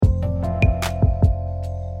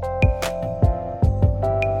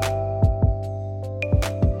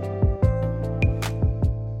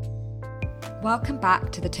Welcome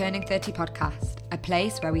back to the Turning 30 podcast, a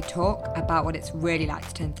place where we talk about what it's really like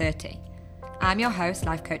to turn 30. I'm your host,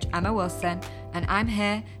 life coach Emma Wilson, and I'm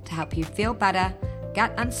here to help you feel better,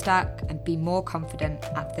 get unstuck, and be more confident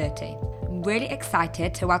at 30. I'm really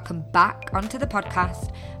excited to welcome back onto the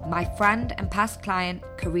podcast my friend and past client,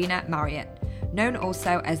 Karina Marriott, known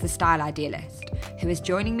also as the Style Idealist, who is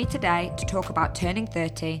joining me today to talk about turning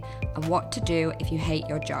 30 and what to do if you hate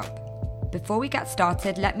your job. Before we get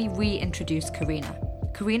started, let me reintroduce Karina.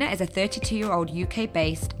 Karina is a 32-year-old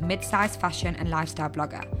UK-based mid-sized fashion and lifestyle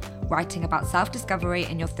blogger, writing about self-discovery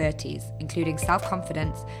in your 30s, including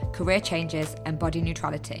self-confidence, career changes, and body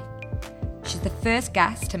neutrality. She's the first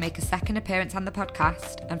guest to make a second appearance on the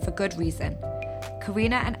podcast, and for good reason.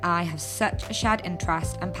 Karina and I have such a shared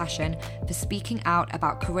interest and passion for speaking out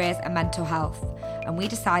about careers and mental health, and we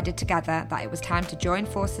decided together that it was time to join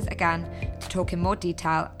forces again to talk in more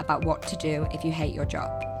detail about what to do if you hate your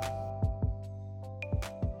job.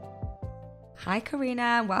 Hi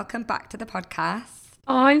Karina, welcome back to the podcast.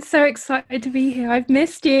 Oh, I'm so excited to be here. I've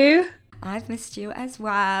missed you. I've missed you as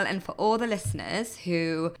well. And for all the listeners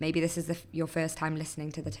who maybe this is your first time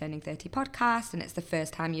listening to the Turning 30 podcast and it's the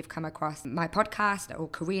first time you've come across my podcast or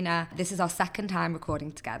Karina, this is our second time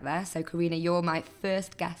recording together. So Karina, you're my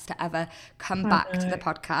first guest to ever come back to the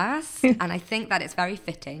podcast. And I think that it's very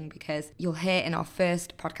fitting because you'll hear in our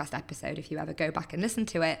first podcast episode, if you ever go back and listen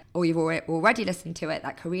to it, or you've already listened to it,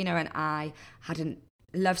 that Karina and I had an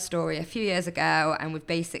love story a few years ago, and we've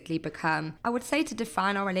basically become, I would say, to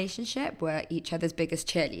define our relationship, we're each other's biggest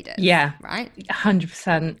cheerleaders. Yeah. Right?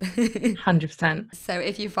 100%. 100%. So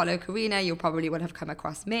if you follow Karina, you probably would have come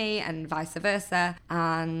across me and vice versa.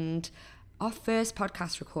 And our first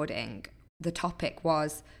podcast recording, the topic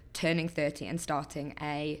was turning 30 and starting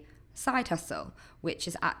a side hustle, which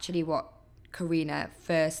is actually what Karina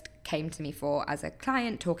first came to me for as a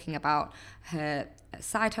client, talking about her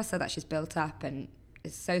side hustle that she's built up and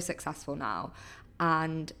is so successful now.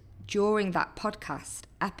 And during that podcast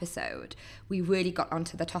episode, we really got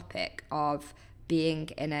onto the topic of being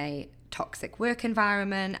in a toxic work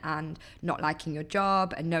environment and not liking your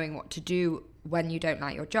job and knowing what to do when you don't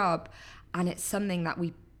like your job. And it's something that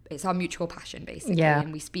it's our mutual passion, basically. Yeah.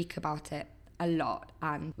 And we speak about it a lot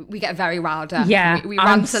and we get very riled up. Yeah. We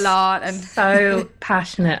rant a lot. And so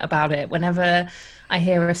passionate about it. Whenever I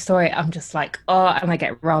hear a story, I'm just like, oh, and I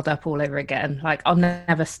get riled up all over again. Like, I'll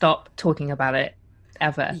never stop talking about it,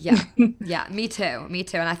 ever. Yeah, me too.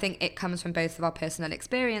 And I think it comes from both of our personal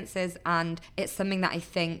experiences, and it's something that I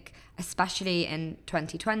think, especially in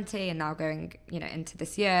 2020 and now going, into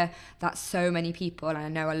this year, that so many people, and I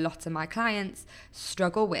know a lot of my clients,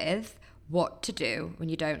 struggle with what to do when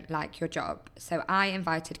you don't like your job. So I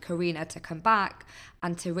invited Karina to come back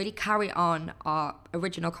and to really carry on our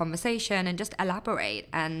original conversation and just elaborate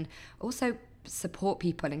and also support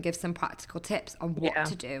people and give some practical tips on what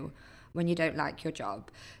to do when you don't like your job.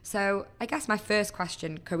 So I guess my first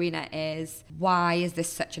question, Karina, is why is this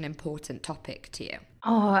such an important topic to you?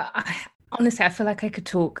 Oh, honestly, I feel like I could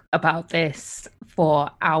talk about this for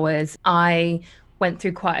hours. I went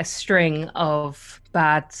through quite a string of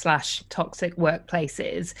bad/toxic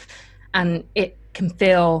workplaces, and it can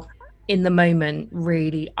feel in the moment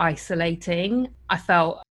really isolating. I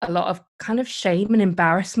felt a lot of kind of shame and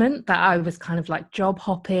embarrassment that I was kind of like job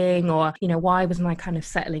hopping, or, why wasn't I kind of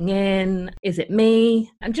settling in? Is it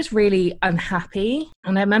me? I'm just really unhappy.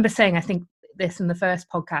 And I remember saying, I think this in the first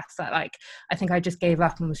podcast, that I think I just gave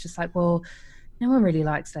up and was just like, well, no one really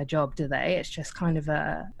likes their job, do they? It's just kind of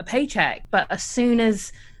a paycheck. But as soon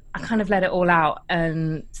as I kind of let it all out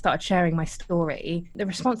and started sharing my story, the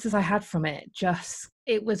responses I had from it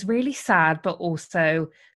it was really sad, but also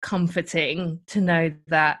comforting to know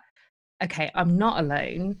that, okay, I'm not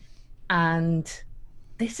alone. And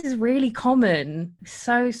this is really common,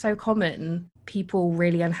 so common. People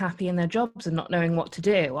really unhappy in their jobs and not knowing what to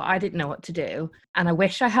do. I didn't know what to do. And I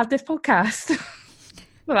wish I had this podcast.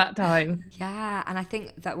 That time. Yeah, and I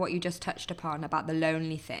think that what you just touched upon about the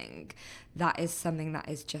lonely thing, that is something that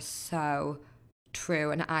is just so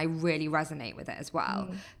true, and I really resonate with it as well.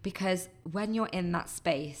 Because when you're in that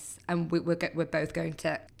space, and we're both going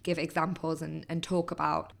to give examples and talk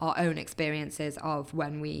about our own experiences of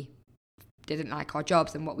when we didn't like our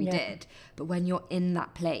jobs and what we did, but when you're in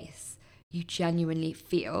that place, you genuinely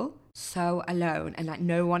feel so alone and like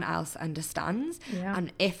no one else understands.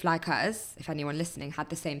 And if, like us, if anyone listening had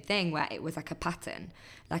the same thing, where it was like a pattern,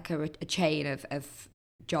 like a chain of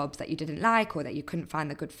jobs that you didn't like or that you couldn't find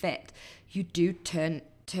the good fit, you do turn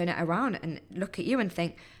it around and look at you and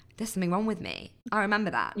think, there's something wrong with me. I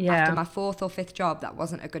remember that after my fourth or fifth job that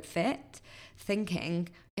wasn't a good fit, thinking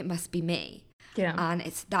it must be me. And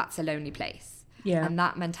that's a lonely place. Yeah. And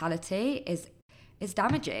that mentality is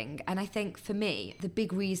damaging. And I think for me, the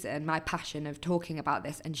big reason, my passion of talking about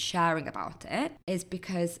this and sharing about it, is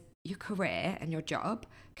because your career and your job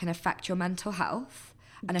can affect your mental health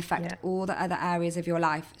and affect all the other areas of your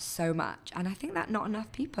life so much. And I think that not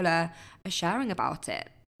enough people are sharing about it.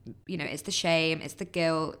 You know, it's the shame, it's the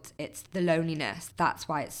guilt, it's the loneliness. That's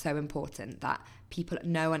why it's so important that people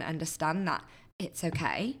know and understand that it's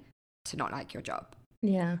okay to not like your job.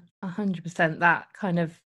 Yeah, 100%. That kind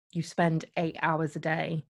of, you spend 8 hours a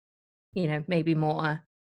day, you know, maybe more,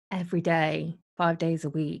 every day, 5 days a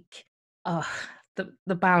week.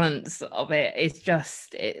 The balance of it is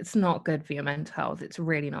just, it's not good for your mental health. It's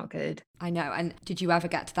really not good. I know. And did you ever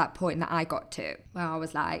get to that point that I got to, where I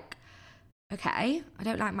was like, okay, I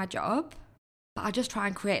don't like my job, but I just try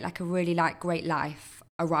and create like a really like great life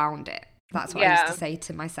around it. That's what I used to say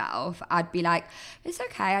to myself. I'd be like, it's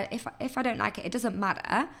okay. If I don't like it, it doesn't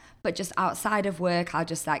matter. But just outside of work, I'll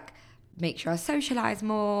just like make sure I socialize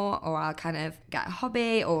more, or I'll kind of get a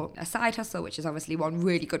hobby or a side hustle, which is obviously one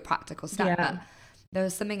really good practical step. But there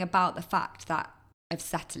was something about the fact that of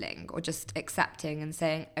settling or just accepting and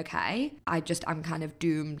saying, okay, I'm kind of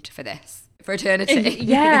doomed for this, for eternity.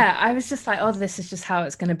 Yeah, I was just like, oh, this is just how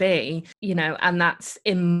it's going to be, you know. And that's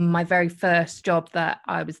in my very first job that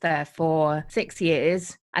I was there for 6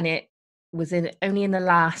 years, and it was only in the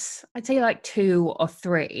last, I'd say like 2 or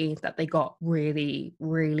 3 that they got really,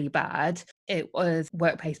 really bad. It was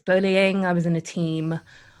workplace bullying. I was in a team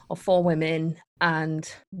of 4 women,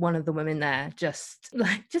 and one of the women there just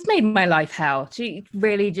made my life hell. She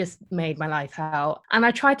really just made my life hell. And I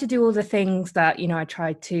tried to do all the things that, you know, I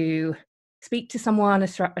tried to speak to someone,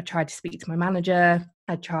 I tried to speak to my manager,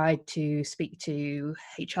 I tried to speak to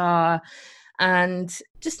HR, and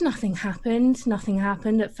just nothing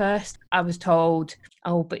happened at first. I was told,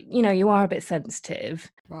 oh, but you know, you are a bit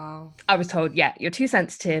sensitive. Wow. I was told, yeah, you're too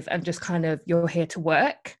sensitive, and just kind of, you're here to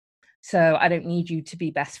work, so I don't need you to be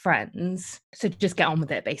best friends, so just get on with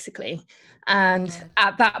it, basically. And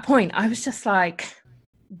at that point I was just like,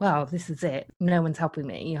 well, this is it, no one's helping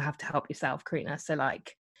me, you have to help yourself, Karina. So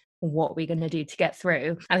like, what are we going to do to get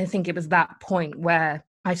through? And I think it was that point where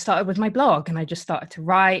I started with my blog, and I just started to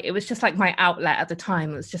write. It was just like my outlet at the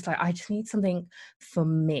time. It was just like, I just need something for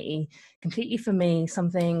me, completely for me,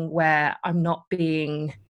 something where I'm not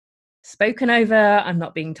being spoken over, I'm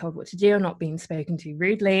not being told what to do, I'm not being spoken to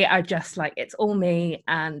rudely. I just like, it's all me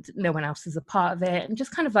and no one else is a part of it, and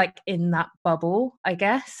just kind of like in that bubble, I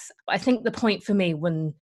guess. I think the point for me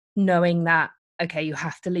when knowing that, okay, you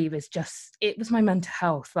have to leave, is just, it was my mental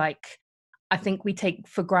health. Like, I think we take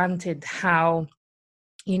for granted how,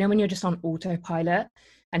 you know, when you're just on autopilot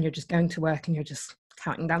and you're just going to work and you're just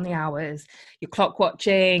counting down the hours, you're clock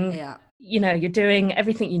watching, you know, you're doing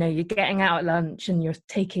everything, you know, you're getting out at lunch and you're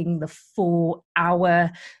taking the full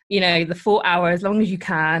hour, you know, the full hour as long as you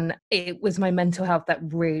can. It was my mental health that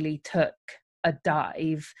really took a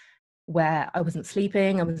dive, where I wasn't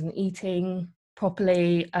sleeping, I wasn't eating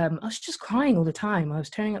properly. I was just crying all the time. I was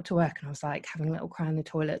turning up to work and I was like having a little cry in the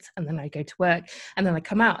toilet, and then I go to work and then I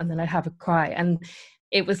come out and then I have a cry. And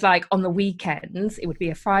it was like on the weekends, it would be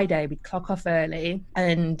a Friday, we'd clock off early,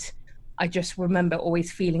 and I just remember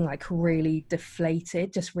always feeling like really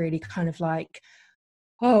deflated, just really kind of like,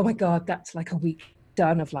 oh my God, that's like a week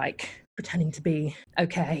done of like pretending to be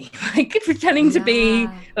okay, like pretending to be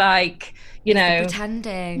like, you know, the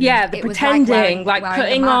pretending. The pretending, like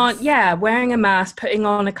putting on, wearing a mask, putting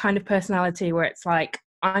on a kind of personality where it's like,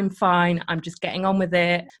 I'm fine, I'm just getting on with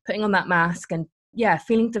it, putting on that mask, and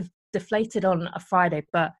feeling deflated on a Friday.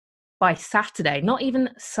 But by Saturday, not even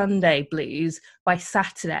Sunday blues, by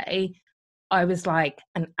Saturday, I was like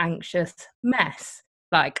an anxious mess.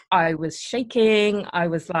 Like, I was shaking. I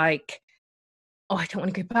was like, oh, I don't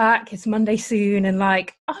want to go back. It's Monday soon. And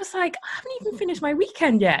like, I was like, I haven't even finished my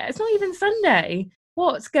weekend yet. It's not even Sunday.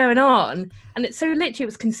 What's going on? And it's so literally, it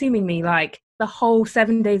was consuming me like the whole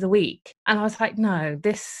 7 days a week. And I was like, no,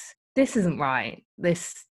 this isn't right.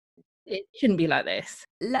 It shouldn't be like this.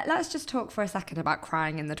 Let's just talk for a second about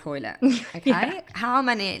crying in the toilet, okay? How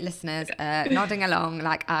many listeners are nodding along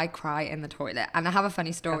like, I cry in the toilet? And I have a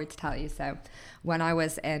funny story to tell you. So when I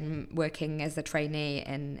was working as a trainee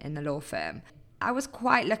in the law firm, I was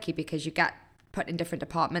quite lucky because you get put in different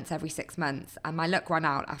departments every 6 months, and my luck ran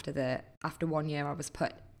out after 1 year. I was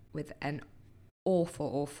put with an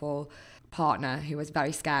awful partner who was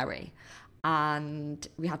very scary, and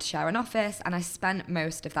we had to share an office, and I spent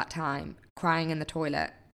most of that time crying in the toilet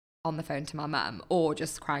on the phone to my mum, or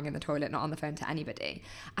just crying in the toilet, not on the phone to anybody.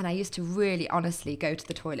 And I used to really honestly go to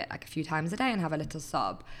the toilet like a few times a day and have a little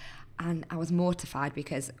sob. And I was mortified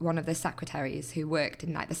because one of the secretaries who worked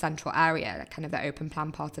in like the central area, like kind of the open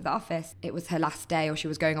plan part of the office, it was her last day or she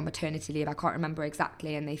was going on maternity leave. I can't remember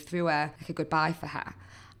exactly. And they threw her like a goodbye for her.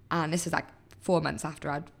 And this was like 4 months after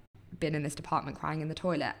I'd been in this department crying in the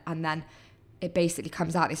toilet. And then it basically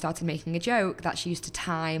comes out, they started making a joke that she used to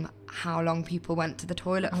time how long people went to the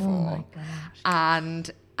toilet for. My gosh.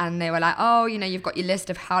 And they were like, oh, you know, you've got your list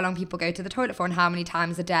of how long people go to the toilet for and how many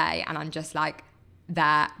times a day. And I'm just like,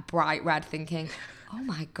 that bright red thinking, oh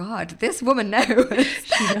my God, this woman knows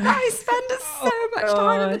I spend so much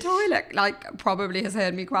time in the toilet. Like, probably has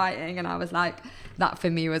heard me crying. And I was like, that for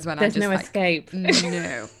me was when There's I just no escape.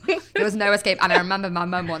 No, there was no escape. And I remember my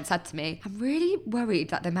mum once said to me, I'm really worried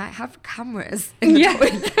that they might have cameras in the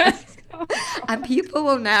toilet. And people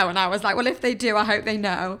will know. And I was like, well, if they do, I hope they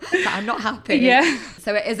know that I'm not happy. Yeah.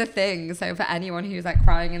 So it is a thing. So for anyone who's like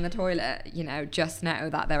crying in the toilet, you know, just know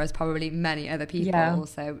that there is probably many other people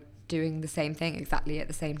also doing the same thing exactly at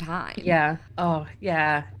the same time. Yeah. Oh,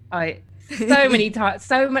 yeah.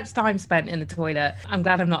 So much time spent in the toilet. I'm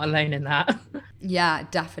glad I'm not alone in that. Yeah,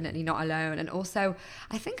 definitely not alone. And also,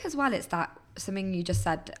 I think as well, it's that something you just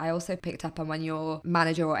said, I also picked up on when your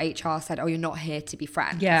manager or HR said, oh, you're not here to be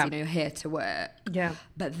friends, Yeah. you know, you're here to work. Yeah.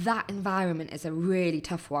 But that environment is a really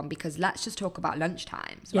tough one because let's just talk about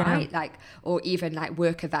lunchtimes, Yeah. right? Like, or even like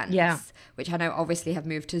work events, Yeah. which I know obviously have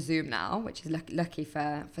moved to Zoom now, which is lucky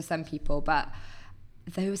for some people, but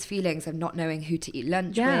those feelings of not knowing who to eat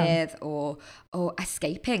lunch with or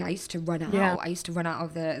escaping. I used to run out. Yeah. I used to run out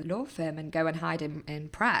of the law firm and go and hide in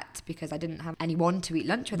Pret because I didn't have anyone to eat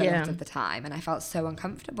lunch with a lot of the time, and I felt so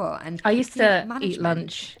uncomfortable. And I used to eat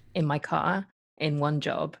lunch in my car in one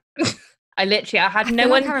job. I had no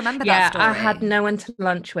one. I remember that story. I had no one to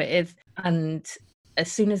lunch with, and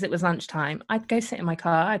as soon as it was lunchtime, I'd go sit in my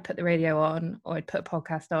car, I'd put the radio on or I'd put a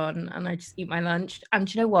podcast on and I'd just eat my lunch. And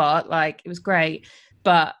do you know what? Like, it was great.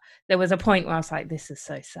 But there was a point where I was like, this is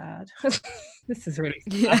so sad. This is really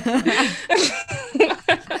sad.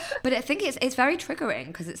 But I think it's very triggering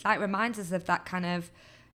because it's like reminds us of that kind of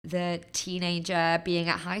the teenager being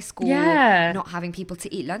at high school, not having people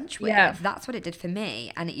to eat lunch with. That's what it did for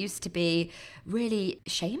me. And it used to be really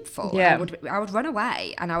shameful. I would run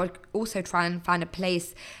away, and I would also try and find a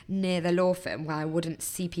place near the law firm where I wouldn't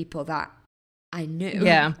see people that I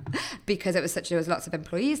knew, because there was lots of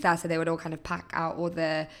employees there, so they would all kind of pack out all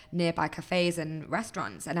the nearby cafes and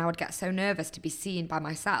restaurants, and I would get so nervous to be seen by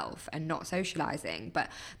myself and not socializing. But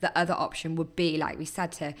the other option would be, like we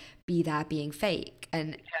said, to be there being fake.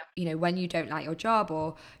 And you know, when you don't like your job,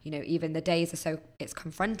 or you know, even the days are so it's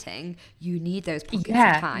confronting, you need those pockets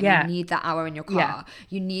of time. You need that hour in your car.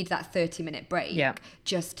 You need that 30-minute break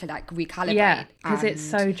just to like recalibrate. Because it's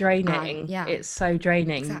so draining. It's so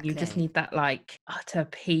draining. Exactly. You just need that like utter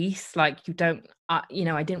peace. Like you don't, you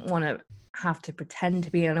know, I didn't want to have to pretend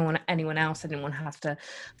to be anyone else. I didn't want to have to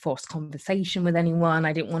force conversation with anyone.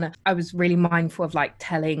 I was really mindful of like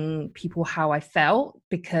telling people how I felt,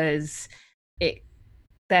 because it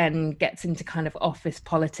then gets into kind of office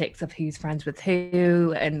politics of who's friends with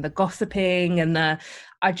who and the gossiping and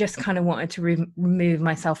I just kind of wanted to remove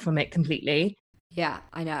myself from it completely. Yeah,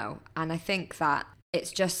 I know. And I think that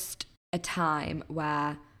it's just a time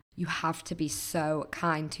where you have to be so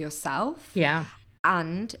kind to yourself. Yeah.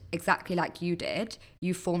 And exactly like you did,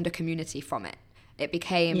 you formed a community from it. It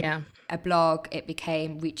became a blog. It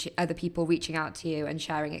became other people reaching out to you and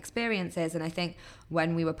sharing experiences. And I think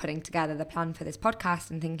when we were putting together the plan for this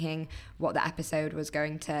podcast and thinking what the episode was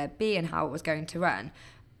going to be and how it was going to run,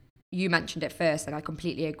 you mentioned it first, and I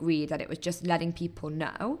completely agreed that it was just letting people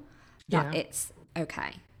know that it's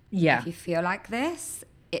okay. Yeah. If you feel like this,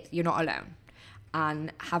 you're not alone.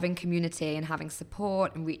 And having community and having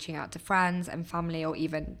support and reaching out to friends and family, or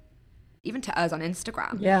even to us on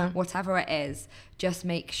Instagram, whatever it is, just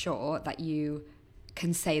make sure that you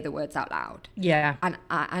can say the words out loud. Yeah. And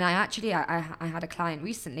I had a client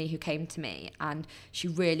recently who came to me, and she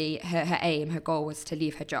really, her goal was to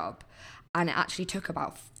leave her job. And it actually took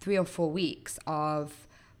about 3 or 4 weeks of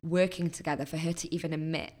working together for her to even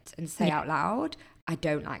admit and say out loud, I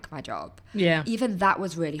don't like my job. Yeah. Even that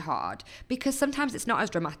was really hard, because sometimes it's not as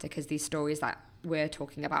dramatic as these stories that we're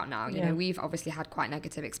talking about now. You know, we've obviously had quite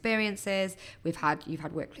negative experiences. You've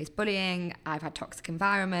had workplace bullying. I've had toxic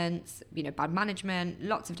environments, you know, bad management,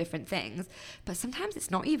 lots of different things. But sometimes it's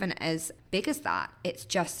not even as big as that. It's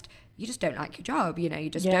just, you just don't like your job. You know, you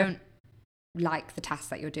just don't like the tasks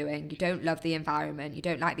that you're doing. You don't love the environment. You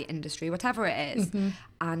don't like the industry, whatever it is. Mm-hmm.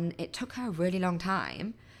 And it took her a really long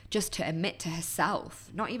time just to admit to herself,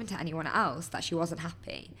 not even to anyone else, that she wasn't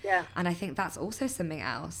happy. Yeah. And I think that's also something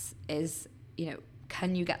else is, you know,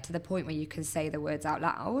 can you get to the point where you can say the words out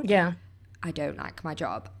loud? Yeah. I don't like my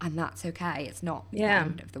job, and that's okay. It's not the Yeah.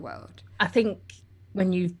 end of the world. I think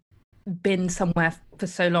when you've been somewhere for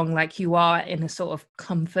so long, like you are in a sort of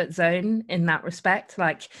comfort zone in that respect,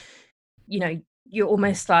 like, you know, you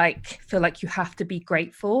almost like feel like you have to be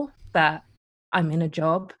grateful that I'm in a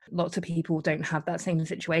job. Lots of people don't have that same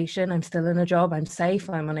situation. I'm still in a job. I'm safe.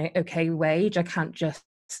 I'm on an okay wage. I can't just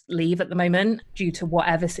leave at the moment due to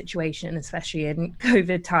whatever situation, especially in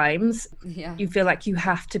COVID times. Yeah. You feel like you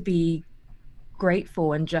have to be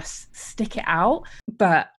grateful and just stick it out.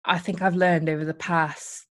 But I think I've learned over the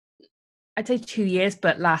past, I'd say 2 years,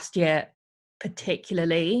 but last year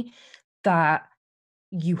particularly, that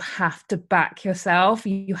you have to back yourself.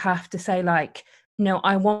 You have to say, like, no,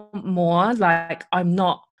 I want more. Like, I'm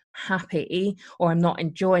not happy or I'm not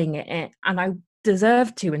enjoying it. And I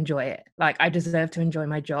deserve to enjoy it. Like, I deserve to enjoy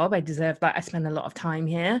my job. I deserve that. I spend a lot of time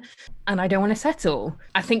here and I don't want to settle.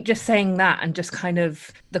 I think just saying that and just kind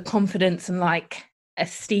of the confidence and like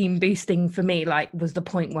esteem boosting for me, like, was the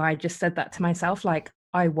point where I just said that to myself, like,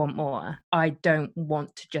 I want more. I don't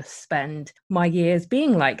want to just spend my years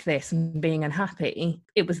being like this and being unhappy.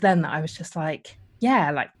 It was then that I was just like,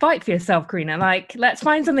 yeah, like, fight for yourself, Karina. Like, let's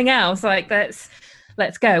find something else. Like,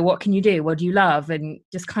 let's go. What can you do? What do you love? And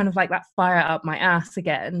just kind of like that fire up my ass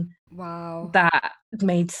again. Wow. That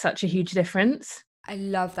made such a huge difference. I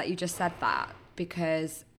love that you just said that,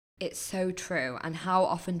 because it's so true. And how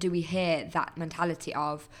often do we hear that mentality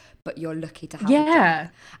of, but you're lucky to have a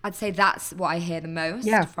job? I'd say that's what I hear the most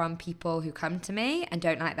from people who come to me and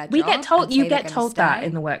don't like their job. You get told that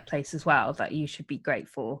in the workplace as well, that you should be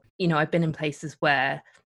grateful. You know, I've been in places where,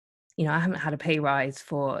 you know, I haven't had a pay rise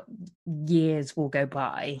for years will go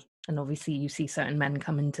by. And obviously you see certain men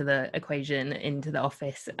come into the equation, into the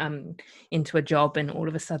office, into a job, and all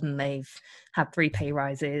of a sudden they've had 3 pay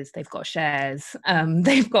rises, they've got shares,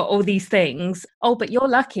 they've got all these things. Oh, but you're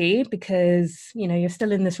lucky because, you know, you're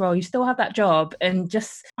still in this role, you still have that job. And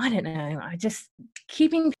just, I don't know, I just,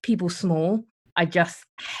 keeping people small, I just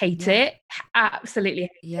hate it. Absolutely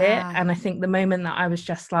hate it. And I think the moment that I was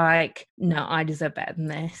just like, no, I deserve better than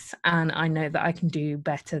this, and I know that I can do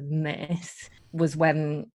better than this, was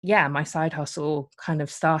when, my side hustle kind of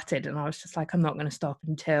started. And I was just like, I'm not going to stop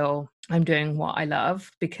until I'm doing what I love,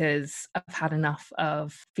 because I've had enough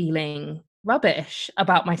of feeling rubbish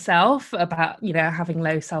about myself, about, you know, having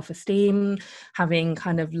low self-esteem, having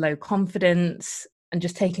kind of low confidence, and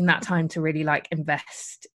just taking that time to really like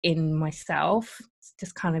invest in myself. It's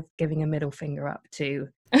just kind of giving a middle finger up to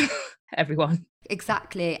everyone.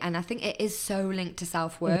 Exactly. And I think it is so linked to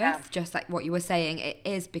self-worth, just like what you were saying. It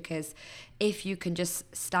is, because if you can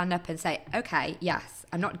just stand up and say, okay, yes,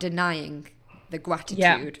 I'm not denying the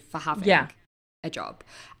gratitude for having a job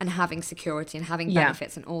and having security and having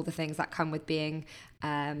benefits and all the things that come with being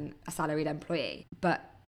a salaried employee, but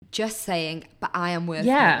just saying, but I am worth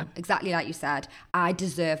more. Exactly like you said, I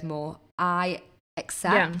deserve more. I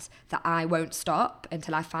accept that I won't stop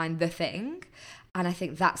until I find the thing. And I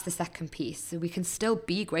think that's the second piece. So we can still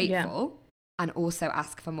be grateful and also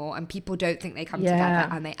ask for more. And people don't think they come together,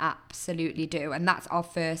 and they absolutely do. And that's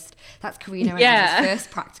that's Karina and Emma's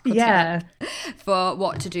first practical tip for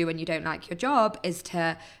what to do when you don't like your job, is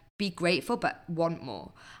to be grateful but want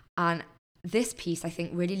more. And this piece, I think,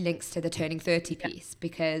 really links to the turning 30 piece,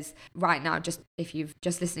 because right now, just if you've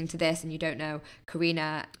just listening to this and you don't know,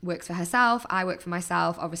 Karina works for herself, I work for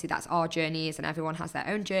myself. Obviously, that's our journeys, and everyone has their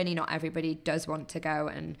own journey. Not everybody does want to go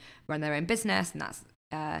and run their own business, and that's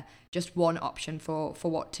just one option for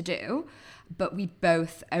what to do. But we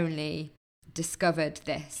both only discovered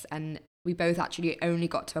this, and we both actually only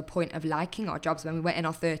got to a point of liking our jobs when we were in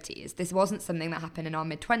our 30s. This wasn't something that happened in our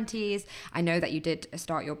mid-20s. I know that you did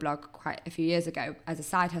start your blog quite a few years ago as a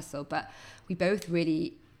side hustle, but we both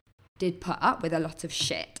really did put up with a lot of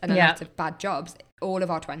shit and a lot of bad jobs all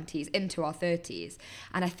of our 20s into our 30s.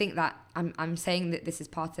 And I think that I'm saying that this is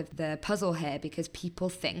part of the puzzle here, because people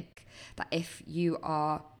think that if you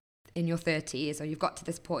are in your 30s or you've got to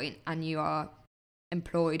this point and you are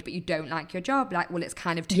employed but you don't like your job, like, well, it's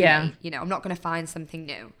kind of too late, you know, I'm not going to find something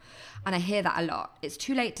new. And I hear that a lot. It's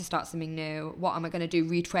too late to start something new. What am I going to do,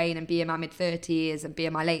 retrain and be in my mid-30s and be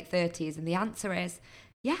in my late 30s? And the answer is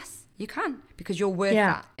yes, you can, because you're worth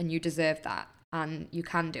that and you deserve that and you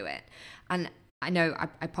can do it. And I know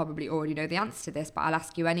I probably already know the answer to this, but I'll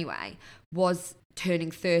ask you anyway. Was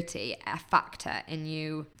turning 30 a factor in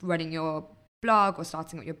you running your blog or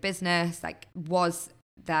starting up your business? Like, was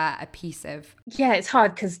there a piece of... it's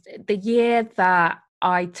hard, because the year that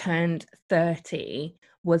I turned 30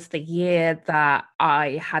 was the year that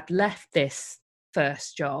I had left this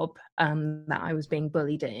first job that I was being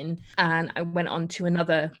bullied in. And I went on to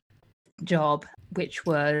another job, which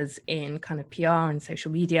was in kind of PR and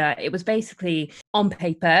social media. It was basically, on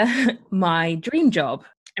paper, my dream job.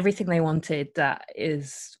 Everything they wanted, that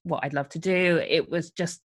is what I'd love to do. It was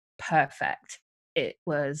just perfect. It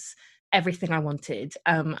was everything I wanted.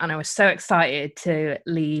 And I was so excited to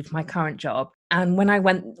leave my current job. And when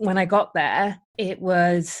I got there, it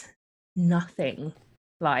was nothing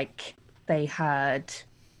like they had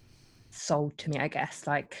sold to me, I guess.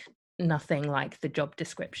 Like, nothing like the job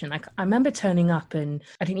description. Like, I remember turning up and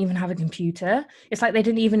I didn't even have a computer. It's like they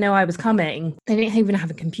didn't even know I was coming. They didn't even have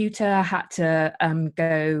a computer. I had to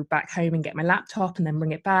go back home and get my laptop and then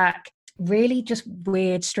bring it back. Really just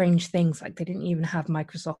weird, strange things. Like, they didn't even have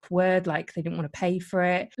Microsoft Word. Like, they didn't want to pay for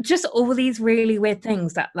it. Just all these really weird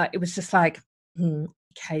things that, like, it was just like,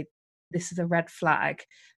 okay, this is a red flag,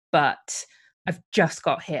 but I've just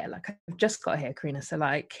got here. Like, I've just got here, Karina. So,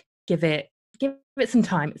 like, give it some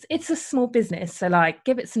time. It's a small business, so, like,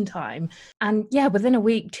 give it some time. And yeah, within a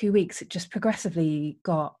week, 2 weeks, it just progressively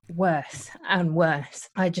got worse and worse.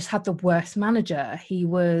 I just had the worst manager. He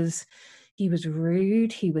was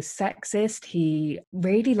rude, he was sexist, he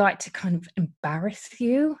really liked to kind of embarrass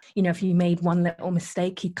you. You know, if you made one little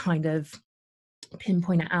mistake, he'd kind of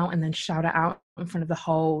pinpoint it out and then shout it out in front of the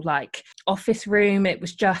whole, like, office room. It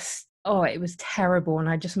was just, it was terrible. And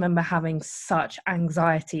I just remember having such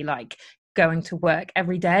anxiety, like, going to work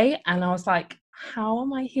every day. And I was like, how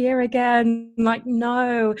am I here again? Like,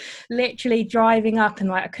 no, literally driving up and,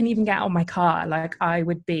 like, I couldn't even get out of my car. Like, I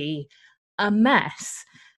would be a mess,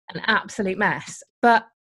 an absolute mess. But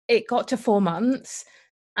it got to 4 months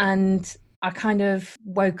and I kind of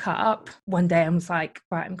woke up one day and was like,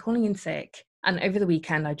 right, I'm calling in sick. And over the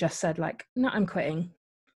weekend, I just said, like, no, I'm quitting.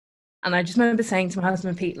 And I just remember saying to my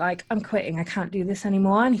husband, Pete, like, I'm quitting. I can't do this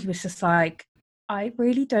anymore. And he was just like, I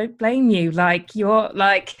really don't blame you. Like, you're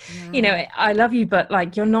like, you know, I love you, but,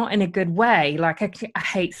 like, you're not in a good way. Like, I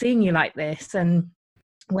hate seeing you like this. And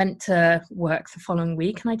went to work the following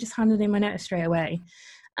week and I just handed in my notice straight away.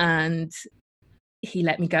 And he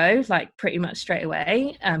let me go, like, pretty much straight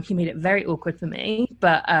away. He made it very awkward for me,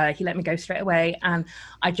 but he let me go straight away. And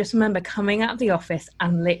I just remember coming out of the office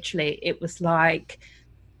and literally it was like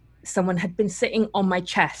someone had been sitting on my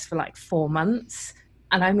chest for like 4 months.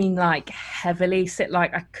 And I mean, like, heavily sit,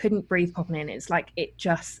 like, I couldn't breathe properly. And it's like, it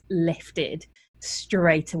just lifted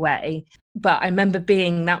straight away. But I remember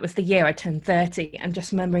that was the year I turned 30 and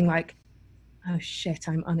just remembering, like, oh shit,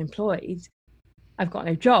 I'm unemployed. I've got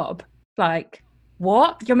no job. Like,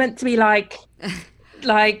 what? You're meant to be like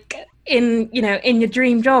in, you know, in your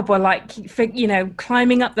dream job, or like, you know,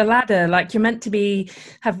 climbing up the ladder. Like, you're meant to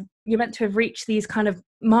have reached these kind of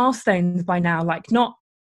milestones by now, like, not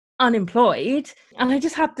unemployed. And I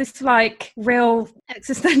just had this, like, real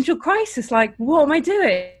existential crisis. Like, what am I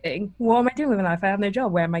doing? What am I doing with my life? I have no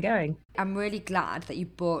job. Where am I going? I'm really glad that you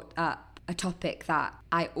brought up a topic that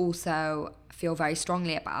I also feel very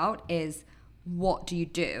strongly about, is what do you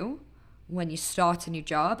do when you start a new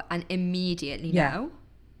job and immediately know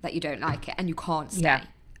that you don't like it and you can't stay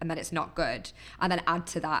and that it's not good? And then add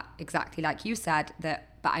to that, exactly like you said, that,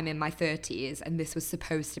 but I'm in my 30s and this was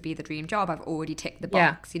supposed to be the dream job. I've already ticked the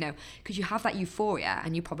box, you know, because you have that euphoria,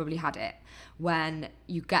 and you probably had it when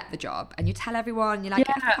you get the job and you tell everyone, you're like,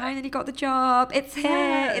 I finally got the job. It's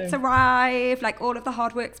here. It's arrived. Like, all of the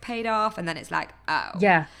hard work's paid off. And then it's like,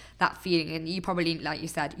 that feeling. And you probably, like you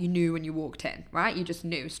said, you knew when you walked in, right? You just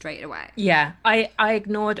knew straight away. Yeah. I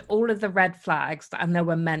ignored all of the red flags, and there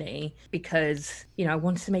were many, because, you know, I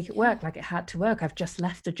wanted to make it work. Like, it had to work. I've just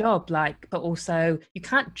left a job, like, but also you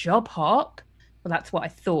can't job hop. Well, that's what I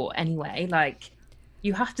thought anyway. Like,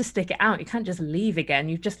 you have to stick it out. You can't just leave again.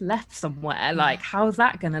 You've just left somewhere. Like, how's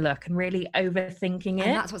that going to look? And really overthinking it.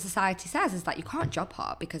 And that's what society says, is that you can't job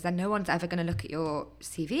hop, because then no one's ever going to look at your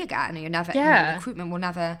CV again, or you're never, you know, recruitment will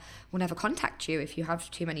never contact you if you have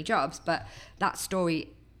too many jobs. But that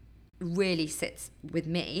story really sits with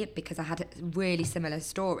me, because I had a really similar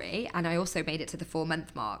story, and I also made it to the 4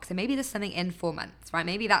 month mark. So maybe there's something in 4 months, right?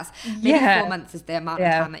 Maybe 4 months is the amount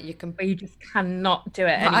of time that you can, but you just cannot do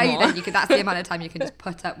it anymore. Then that's the amount of time you can just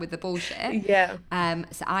put up with the bullshit.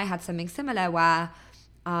 So I had something similar where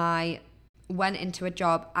I went into a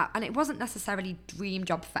job, and it wasn't necessarily dream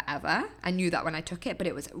job forever. I knew that when I took it, but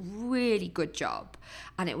it was a really good job,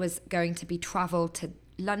 and it was going to be travel to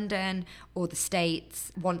London or the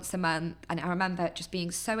States once a month. And I remember just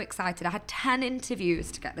being so excited. I had 10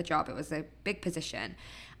 interviews to get the job. It was a big position,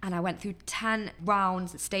 and I went through 10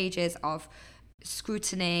 stages of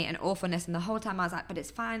scrutiny and awfulness, and the whole time I was like, but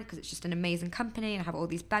it's fine because it's just an amazing company and I have all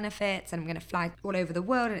these benefits and I'm going to fly all over the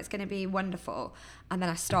world and it's going to be wonderful. And then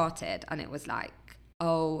I started and it was like,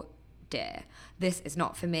 oh dear, this is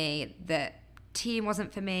not for me. The team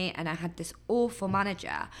wasn't for me, and I had this awful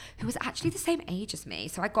manager who was actually the same age as me.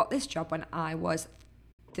 So I got this job when I was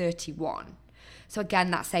 31. So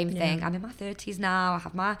again, that same thing. I'm in my 30s now. I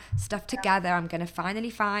have my stuff together. I'm going to finally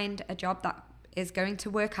find a job that is going to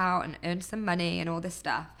work out and earn some money and all this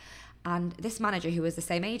stuff. And this manager, who was the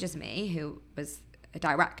same age as me, who was a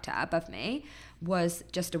director above me, was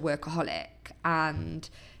just a workaholic. And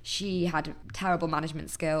she had terrible management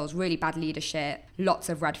skills, really bad leadership, lots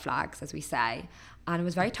of red flags, as we say, and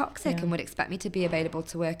was very toxic and would expect me to be available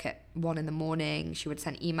to work at 1 a.m. She would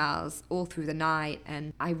send emails all through the night.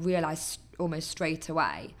 And I realised almost straight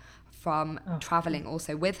away from travelling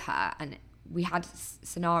also with her, and we had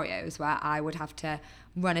scenarios where I would have to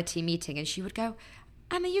run a team meeting and she would go,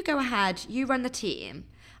 Emma, you go ahead, you run the team.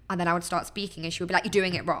 And then I would start speaking and she would be like, you're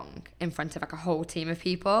doing it wrong, in front of like a whole team of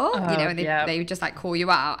people, and they would just like call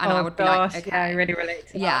you out. And I would be like, okay. Yeah, I really relate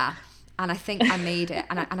to that. Yeah. And I think I made it,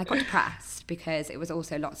 and I got depressed because it was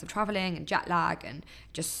also lots of traveling and jet lag and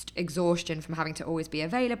just exhaustion from having to always be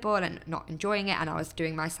available and not enjoying it. And I was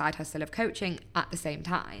doing my side hustle of coaching at the same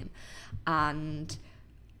time. And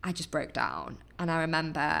I just broke down. And I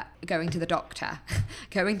remember going to the doctor,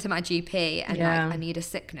 going to my GP and like, I need a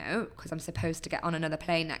sick note because I'm supposed to get on another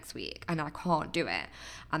plane next week and I can't do it.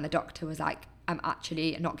 And the doctor was like, I'm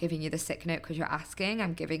actually not giving you the sick note because you're asking.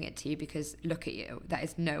 I'm giving it to you because look at you. There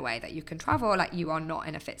is no way that you can travel. Like, you are not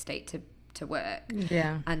in a fit state to work.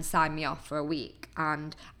 And signed me off for a week.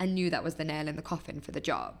 And I knew that was the nail in the coffin for the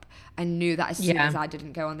job. I knew that as soon as I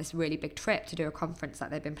didn't go on this really big trip to do a conference that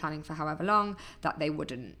they'd been planning for however long, that they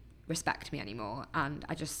wouldn't respect me anymore. And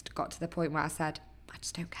I just got to the point where I said, I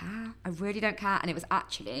just don't care. I really don't care. And it was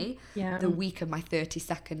actually the week of my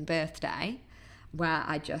 32nd birthday where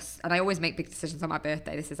I always make big decisions on my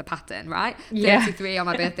birthday. This is a pattern, right? 33 on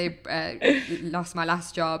my birthday, lost my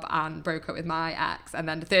last job and broke up with my ex. And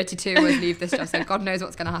then 32 was leave this job. So God knows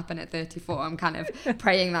what's going to happen at 34. I'm kind of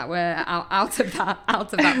praying that we're out of that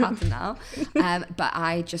pattern now. But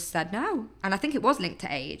I just said no. And I think it was linked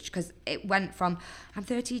to age, because it went from I'm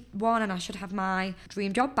 31 and I should have my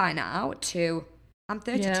dream job by now to I'm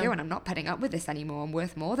 32 and I'm not putting up with this anymore. I'm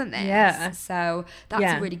worth more than this. Yeah. So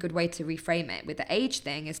that's a really good way to reframe it with the age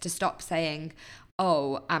thing, is to stop saying,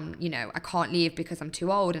 oh, I can't leave because I'm too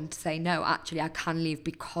old, and to say, no, actually I can leave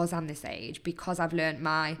because I'm this age, because I've learned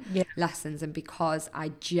my lessons, and because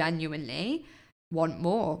I genuinely want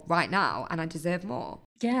more right now and I deserve more.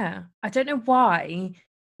 Yeah. I don't know why.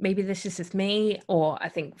 Maybe this is just me, or I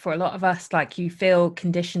think for a lot of us, like, you feel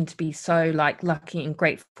conditioned to be so like lucky and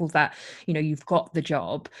grateful that, you've got the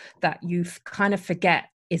job, that you kind of forget,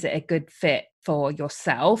 is it a good fit for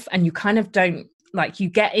yourself? And you kind of don't, like, you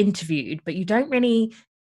get interviewed, but you don't really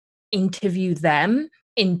interview them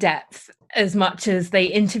in depth as much as they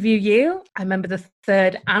interview you. I remember the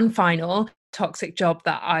third and final toxic job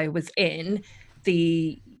that I was in,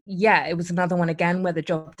 it was another one again where the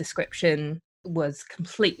job description was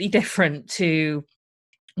completely different to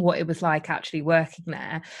what it was like actually working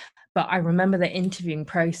there. But I remember the interviewing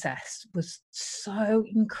process was so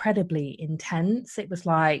incredibly intense. It was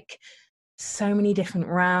like so many different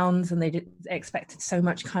rounds, and they expected so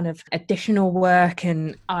much kind of additional work.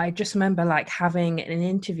 And I just remember like having an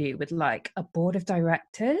interview with like a board of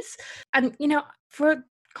directors, and for a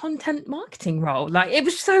content marketing role, like, it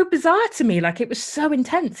was so bizarre to me. Like, it was so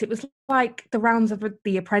intense. It was like the rounds of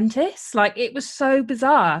The Apprentice. Like, it was so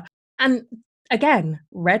bizarre. And again,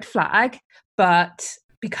 red flag. But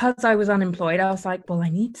because I was unemployed, I was like, well, I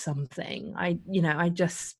need something. I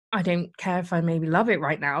don't care if I maybe love it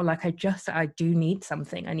right now. Like, I do need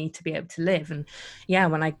something. I need to be able to live. And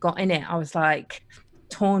when I got in it, I was like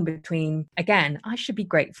torn between, again, I should be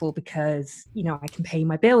grateful because I can pay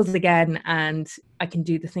my bills again and I can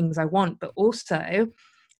do the things I want, but also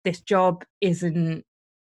this job isn't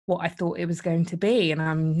what I thought it was going to be, and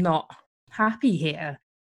I'm not happy here.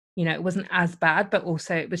 It wasn't as bad, but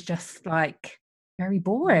also it was just like very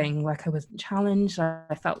boring. Like, I wasn't challenged.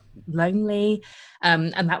 I felt lonely,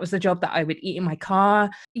 and that was the job that I would eat in my car.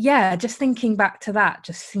 Just thinking back to that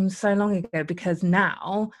just seems so long ago, because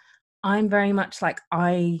now I'm very much like,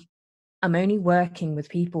 I am only working with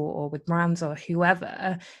people or with brands or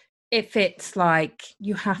whoever if it's like,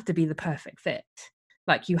 you have to be the perfect fit.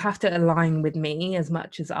 Like, you have to align with me as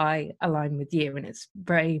much as I align with you. And it's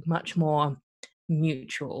very much more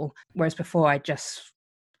mutual. Whereas before, I'm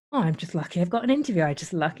just lucky I've got an interview. I'm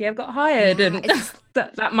just lucky I've got hired. And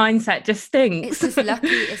that mindset just stinks. It's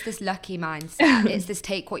this lucky mindset. It's this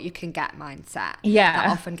take what you can get mindset. Yeah. That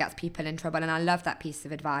often gets people in trouble. And I love that piece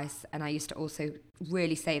of advice. And I used to also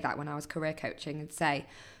really say that when I was career coaching, and say,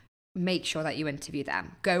 make sure that you interview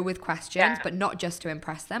them. Go with questions, but not just to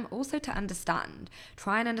impress them, also to understand.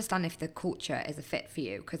 Try and understand if the culture is a fit for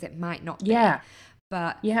you, because it might not be.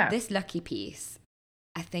 But this lucky piece,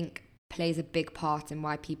 I think, plays a big part in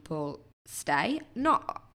why people stay.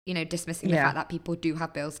 Not, dismissing the fact that people do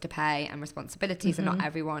have bills to pay and responsibilities, and not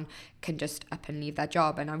everyone can just up and leave their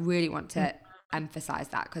job. And I really want to emphasize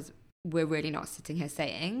that, because we're really not sitting here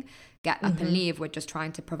saying get up and leave. We're just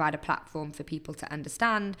trying to provide a platform for people to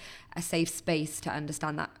understand, a safe space to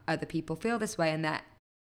understand that other people feel this way and there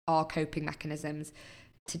are coping mechanisms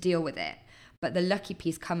to deal with it. But the lucky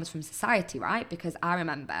piece comes from society, right? Because I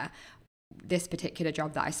remember this particular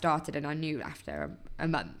job that I started, and I knew after a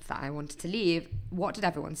month that I wanted to leave. What did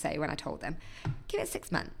everyone say when I told them? Give it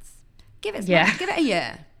 6 months. Give it give it a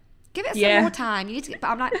year. Give it some more time. You need to. But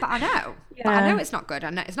I'm like, but I know. But I know it's not good. I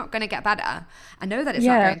know it's not going to get better. I know that it's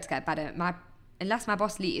not going to get better. Unless my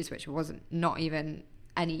boss leaves, which wasn't not even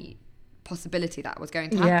any possibility that was going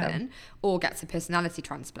to happen, or gets a personality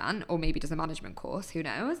transplant, or maybe does a management course, who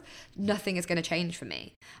knows, nothing is going to change for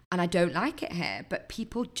me. And I don't like it here, but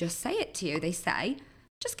people just say it to you. They say,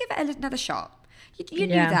 just give it another shot. You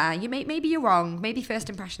knew there. Maybe you're wrong. Maybe first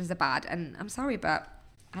impressions are bad, and I'm sorry, but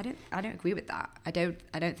I don't agree with that. I don't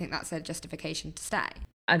think that's a justification to stay.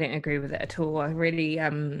 I don't agree with it at all. I really,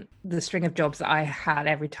 the string of jobs that I had,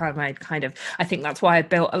 every time I think that's why I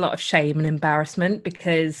built a lot of shame and embarrassment,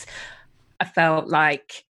 because I felt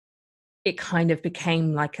like it kind of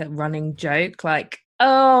became like a running joke, like,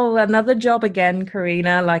 oh, another job again,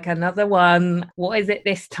 Karina, like another one. What is it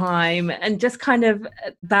this time? And just kind of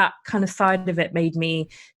that kind of side of it made me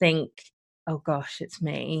think, oh gosh, it's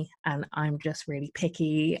me, and I'm just really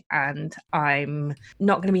picky, and I'm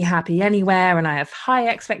not going to be happy anywhere, and I have high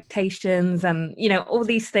expectations, and all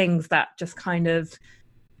these things that just kind of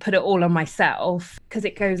put it all on myself, because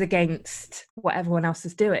it goes against what everyone else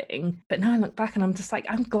is doing. But now I look back and I'm just like,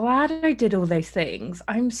 I'm glad I did all those things.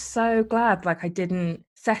 I'm so glad I didn't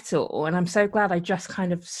settle, and I'm so glad I just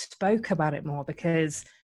kind of spoke about it more, because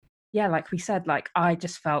like we said, I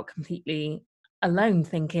just felt completely alone,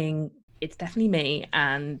 thinking it's definitely me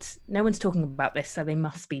and no one's talking about this, so they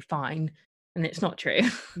must be fine. And it's not true.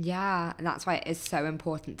 Yeah, and that's why it is so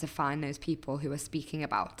important to find those people who are speaking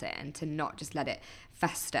about it, and to not just let it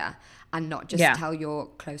fester, and not just tell your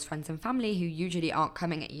close friends and family, who usually aren't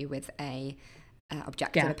coming at you with a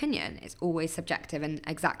objective opinion. It's always subjective. And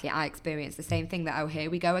exactly, I experienced the same thing, that, oh,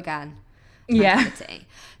 here we go again. Mentality.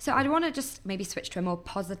 So I'd want to just maybe switch to a more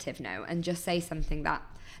positive note and just say something that,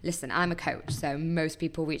 listen, I'm a coach, so most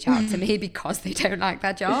people reach out to me because they don't like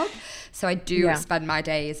their job. So I do spend my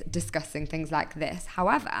days discussing things like this.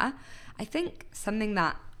 However, I think something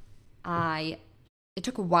that it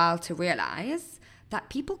took a while to realize, that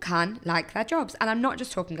people can like their jobs. And I'm not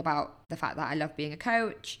just talking about the fact that I love being a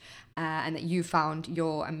coach, and that you found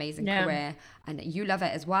your amazing career and that you love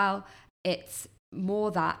it as well. It's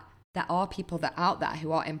more that there are people that out there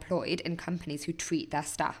who are employed in companies who treat their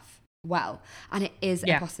staff well, and it is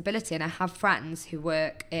a possibility. And I have friends who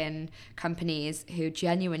work in companies who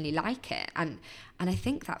genuinely like it, and I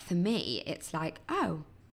think that for me it's like, oh,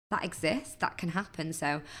 that exists, that can happen.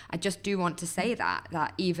 So I just do want to say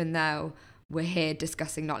that even though we're here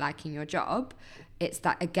discussing not liking your job, it's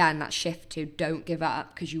that, again, that shift to don't give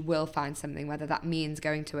up, because you will find something, whether that means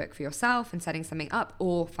going to work for yourself and setting something up,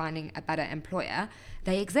 or finding a better employer.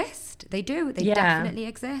 They exist. They do. They definitely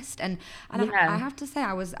exist. And I have to say,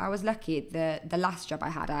 I was lucky. The last job I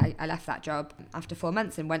had, I left that job after 4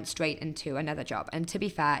 months and went straight into another job. And to be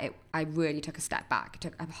fair, I really took a step back. I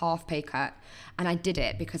took a half pay cut, and I did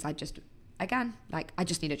it because I just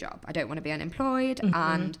need a job. I don't want to be unemployed.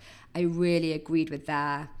 And I really agreed with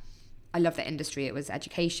I love the industry. It was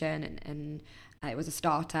education, and it was a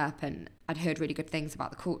startup, and I'd heard really good things about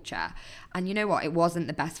the culture. And you know what? It wasn't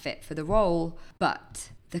the best fit for the role, but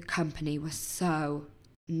the company was so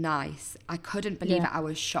nice. I couldn't believe it. I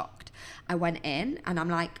was shocked. I went in and I'm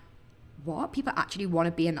like, what? People actually want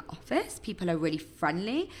to be in the office? People are really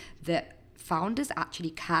friendly. The founders actually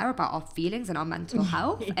care about our feelings and our mental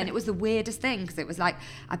health. And it was the weirdest thing, because it was like,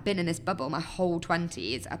 I've been in this bubble my whole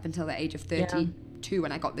 20s up until the age of 32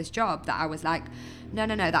 when I got this job, that I was like, no,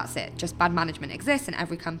 that's it. Just bad management exists in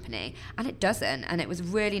every company. And it doesn't. And it was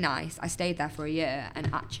really nice. I stayed there for a year.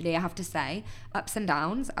 And actually, I have to say, ups and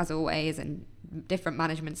downs, as always, and different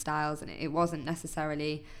management styles. And it wasn't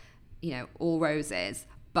necessarily, all roses.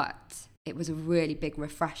 But it was a really big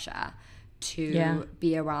refresher to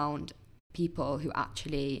be around people who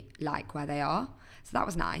actually like where they are. So that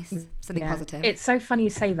was nice, something positive. It's so funny you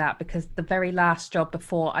say that, because the very last job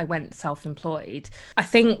before I went self-employed, I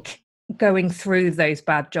think going through those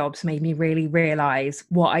bad jobs made me really realize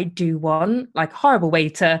what I do want. Like, horrible way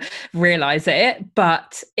to realize it,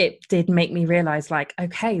 but it did make me realize, like,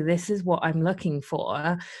 okay, this is what I'm looking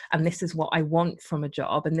for, and this is what I want from a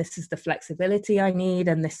job, and this is the flexibility I need,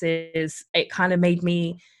 and it kind of made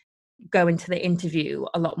me go into the interview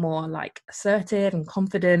a lot more like assertive and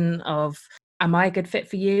confident of, am I a good fit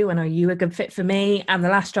for you, and are you a good fit for me? And the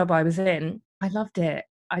last job I was in, I loved it.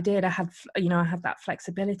 I did. I had that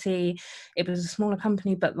flexibility. It was a smaller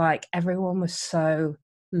company, but like everyone was so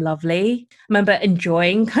lovely. I remember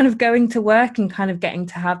enjoying kind of going to work and kind of getting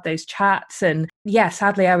to have those chats. And yeah,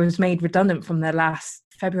 sadly I was made redundant from there last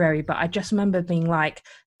February, but I just remember being like,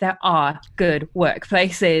 there are good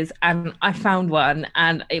workplaces, and I found one,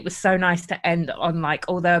 and it was so nice to end on, like,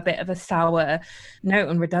 although a bit of a sour note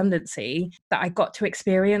on redundancy, that I got to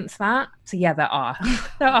experience that. So yeah, there are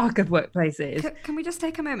good workplaces. Can we just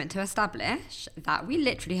take a moment to establish that we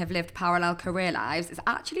literally have lived parallel career lives? It's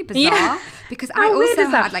actually bizarre, because I also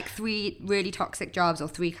had like 3 really toxic jobs, or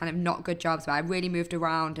 3 kind of not good jobs, where I really moved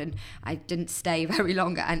around and I didn't stay very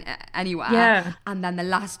long anywhere. And then the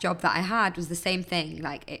last job that I had was the same thing.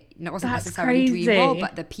 Like, it wasn't necessarily a dream role,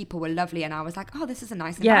 but the people were lovely, and I was like, oh, this is a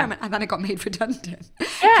nice environment. And then I got made redundant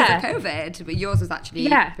because of COVID. But yours was actually,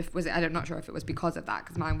 was it? I'm not sure if it was because of that,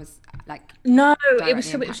 because mine was like, no,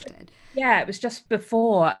 it was just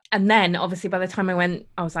before. And then obviously by the time I went,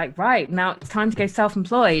 I was like, right, now it's time to go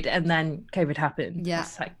self-employed. And then COVID happened. Yeah,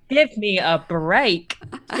 it's like, give me a break.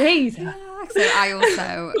 Jesus. So I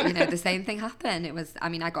also, the same thing happened.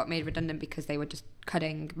 I got made redundant because they were just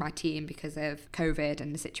cutting my team because of COVID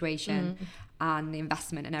and the situation and the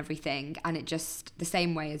investment and everything. And it just, the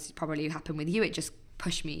same way as probably happened with you, it just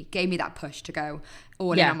gave me that push to go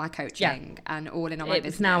all in on my coaching and all in on my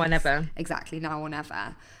business. It's now or never. Exactly, now or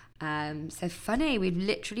never. So funny, we've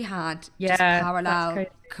literally had just parallel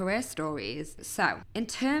career stories. So in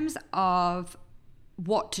terms of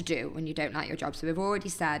what to do when you don't like your job, so we've already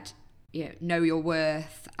said, know your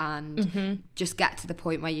worth, and just get to the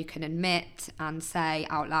point where you can admit and say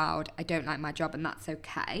out loud, I don't like my job, and that's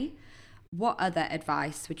okay. What other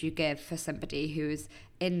advice would you give for somebody who's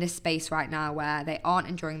in this space right now where they aren't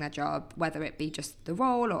enjoying their job, whether it be just the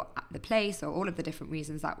role or the place or all of the different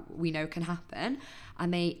reasons that we know can happen,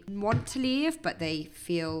 and they want to leave but they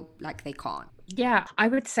feel like they can't? Yeah, I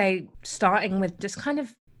would say starting with just kind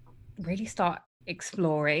of really start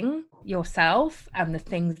exploring yourself and the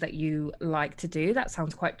things that you like to do. That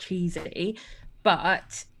sounds quite cheesy,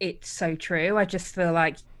 but it's so true. I just feel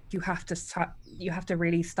like you have to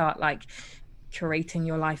really start like curating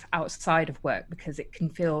your life outside of work, because it can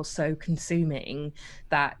feel so consuming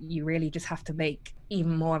that you really just have to make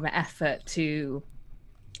even more of an effort to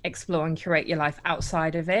explore and curate your life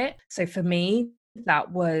outside of it. So for me,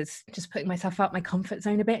 that was just putting myself out my comfort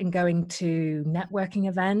zone a bit and going to networking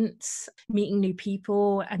events, meeting new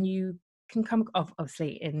people. And you can come,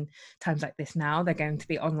 obviously in times like this now, they're going to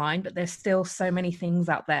be online, but there's still so many things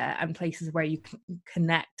out there and places where you can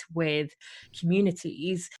connect with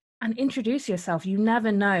communities and introduce yourself. You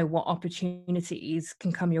never know what opportunities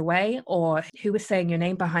can come your way, or who is saying your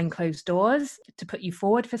name behind closed doors to put you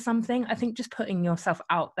forward for something. I think just putting yourself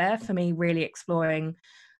out there, for me, really exploring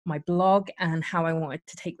my blog and how I wanted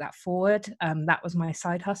to take that forward. That was my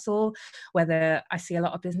side hustle. Whether I see a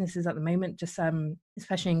lot of businesses at the moment, just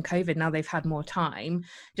especially in COVID, now they've had more time,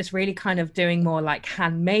 just really kind of doing more like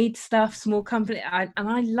handmade stuff, small company. And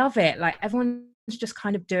I love it. Like, everyone's just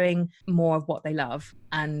kind of doing more of what they love.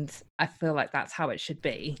 And I feel like that's how it should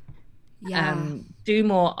be. Do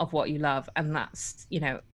more of what you love. And that's,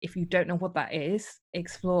 if you don't know what that is,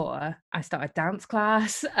 explore. I started dance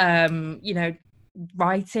class,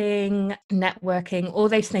 writing, networking, all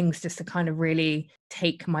those things, just to kind of really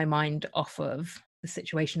take my mind off of the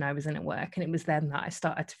situation I was in at work. And it was then that I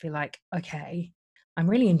started to feel like, okay, I'm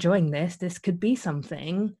really enjoying this. This could be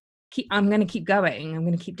something. I'm going to keep going. I'm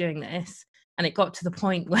going to keep doing this. And it got to the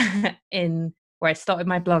point where I started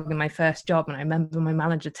my blog in my first job. And I remember my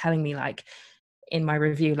manager telling me, like, in my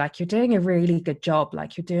review, like, you're doing a really good job.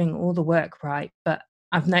 Like, you're doing all the work right. But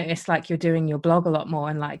I've noticed, like, you're doing your blog a lot more,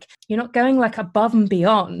 and like, you're not going like above and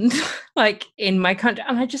beyond like in my country.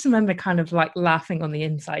 And I just remember kind of like laughing on the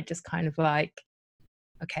inside, just kind of like,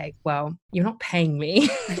 okay, well, you're not paying me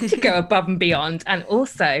to go above and beyond. And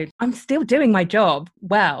also, I'm still doing my job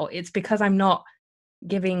well. It's because I'm not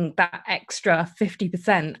giving that extra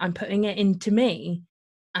 50%. I'm putting it into me,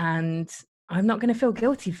 and I'm not going to feel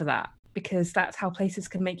guilty for that, because that's how places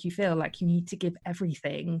can make you feel like you need to give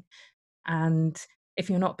everything. And if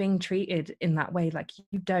you're not being treated in that way, like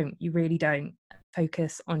you really don't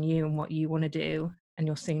focus on you and what you want to do, and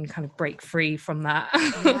you'll soon kind of break free from that.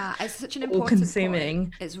 Yeah, it's such an all important consuming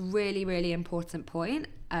point. It's really, really important point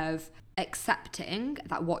of accepting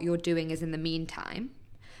that what you're doing is in the meantime.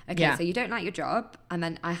 Okay, Yeah. so you don't like your job, and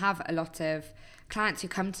then I have a lot of clients who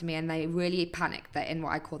come to me and they really panic. They're in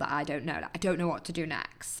what I call the I don't know. Like, I don't know what to do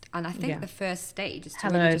next. And I think the first stage is to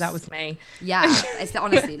Hello, really that was me. Yeah, it's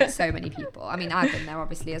honestly there's so many people. I mean, I've been there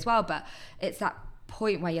obviously as well, but it's that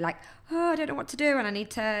point where you're like, oh, I don't know what to do, and I need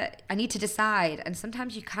to decide. And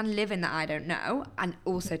sometimes you can live in that I don't know, and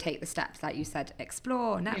also take the steps like you said,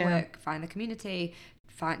 explore, network, find the community,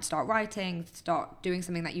 start writing, start doing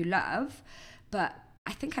something that you love. But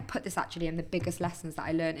I think I put this actually in the biggest lessons that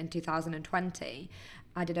I learned in 2020.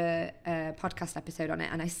 I did a podcast episode on it,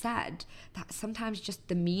 and I said that sometimes just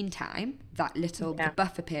the meantime, that little the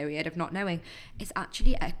buffer period of not knowing, is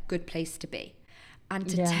actually a good place to be, and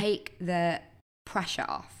to take the pressure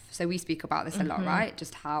off. So we speak about this a lot, right?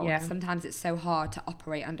 Just how sometimes it's so hard to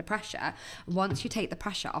operate under pressure. Once you take the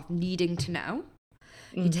pressure off needing to know,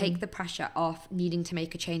 you take the pressure off needing to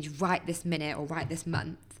make a change right this minute or right this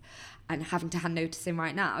month, and having to hand notice in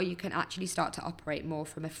right now, you can actually start to operate more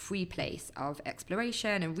from a free place of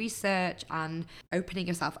exploration and research and opening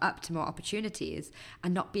yourself up to more opportunities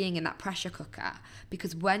and not being in that pressure cooker.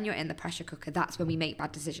 Because when you're in the pressure cooker, that's when we make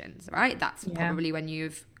bad decisions, right? That's probably when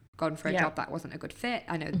you've gone for a job that wasn't a good fit.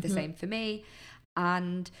 I know the same for me.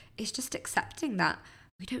 And it's just accepting that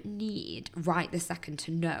we don't need right this second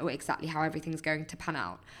to know exactly how everything's going to pan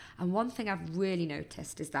out. And one thing I've really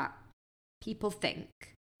noticed is that people think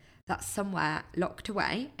that somewhere locked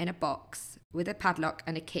away in a box with a padlock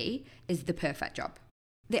and a key is the perfect job.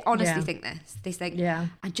 They honestly think this. They think,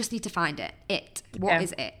 I just need to find it. What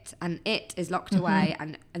is it? And it is locked away,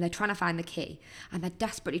 and they're trying to find the key, and they're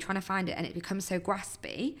desperately trying to find it, and it becomes so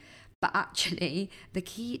graspy. But actually, the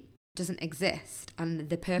key doesn't exist, and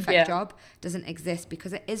the perfect job doesn't exist,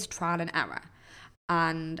 because it is trial and error.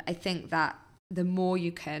 And I think that the more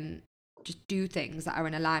you can just do things that are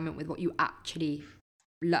in alignment with what you actually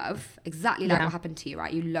love, exactly like what happened to you,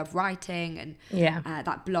 right? You love writing, and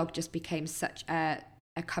that blog just became such a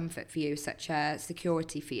comfort for you, such a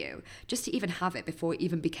security for you, just to even have it before it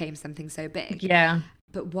even became something so big.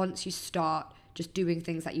 But once you start just doing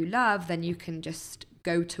things that you love, then you can just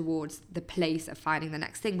go towards the place of finding the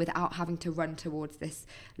next thing without having to run towards this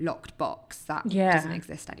locked box that doesn't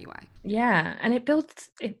exist anyway. And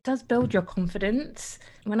it does build your confidence.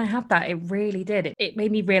 When I had that, it really did. It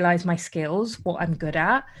made me realize my skills, what I'm good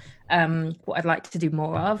at, what I'd like to do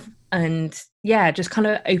more of, and just kind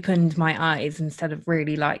of opened my eyes instead of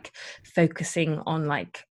really like focusing on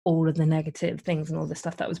like all of the negative things and all the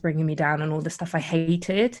stuff that was bringing me down and all the stuff I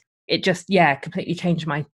hated. It just completely changed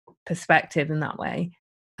my perspective in that way.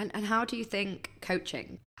 And how do you think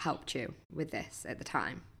coaching helped you with this at the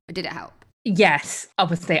time? Or did it help? Yes,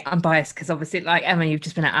 obviously I'm biased because obviously, like Emma, you've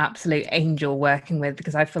just been an absolute angel working with,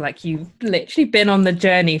 because I feel like you've literally been on the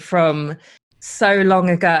journey from so long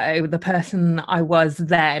ago, the person I was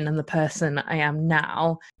then and the person I am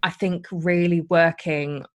now. I think really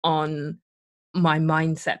working on my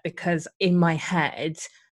mindset, because in my head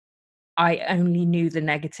I only knew the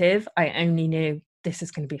negative. I only knew this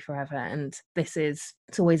is going to be forever, and it's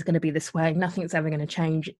always going to be this way. Nothing's ever going to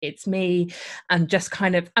change. It's me. And just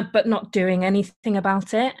kind of, but not doing anything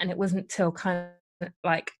about it. And it wasn't till kind of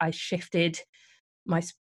like I shifted my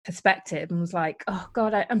perspective and was like, oh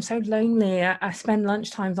God, I'm so lonely. I spend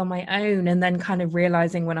lunchtimes on my own. And then kind of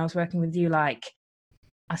realizing when I was working with you, like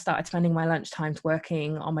I started spending my lunchtimes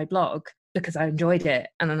working on my blog because I enjoyed it.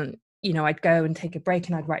 And then, I'd go and take a break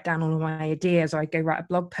and I'd write down all of my ideas, or I'd go write a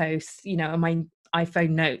blog post, on my iPhone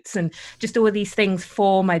notes, and just all of these things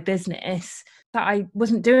for my business that I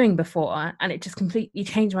wasn't doing before. And it just completely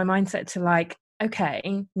changed my mindset to like,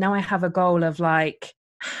 okay, now I have a goal of like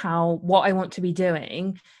what I want to be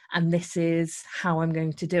doing, and this is how I'm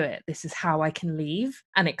going to do it. This is how I can leave.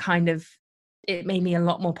 And it made me a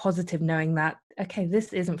lot more positive, knowing that, okay,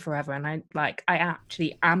 this isn't forever. And I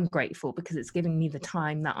actually am grateful, because it's giving me the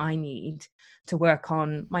time that I need to work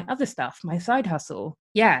on my other stuff, my side hustle.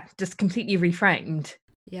 Just completely reframed.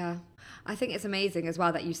 I think it's amazing as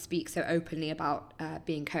well that you speak so openly about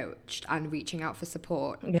being coached and reaching out for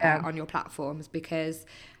support on your platforms, because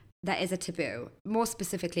there is a taboo, more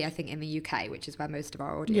specifically I think in the UK, which is where most of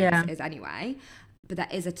our audience is anyway. But there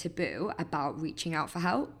is a taboo about reaching out for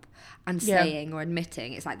help and saying or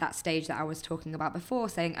admitting. It's like that stage that I was talking about before,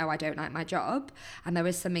 saying, oh, I don't like my job. And there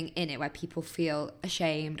is something in it where people feel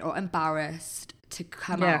ashamed or embarrassed to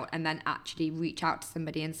come out and then actually reach out to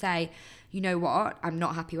somebody and say, you know what, I'm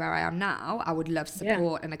not happy where I am now. I would love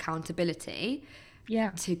support and accountability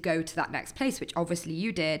to go to that next place, which obviously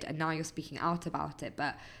you did, and now you're speaking out about it.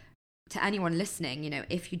 But to anyone listening, you know,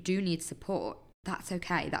 if you do need support, that's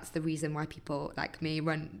okay. That's the reason why people like me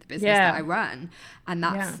run the business that I run, and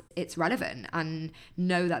that's it's relevant. And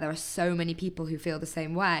know that there are so many people who feel the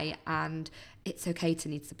same way, and it's okay to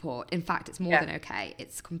need support. In fact, it's more than okay.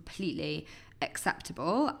 It's completely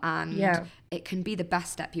acceptable, and it can be the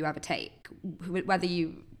best step you ever take. Whether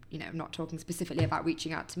you know, I'm not talking specifically about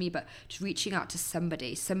reaching out to me, but just reaching out to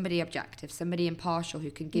somebody objective, somebody impartial who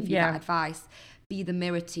can give you that advice, be the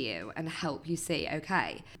mirror to you and help you see,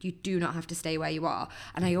 okay, you do not have to stay where you are.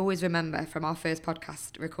 And I always remember from our first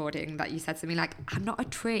podcast recording that you said something like, I'm not a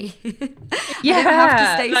tree. I don't have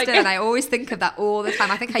to stay still. And I always think of that all the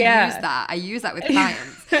time. I think I use that with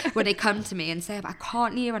clients when they come to me and say, I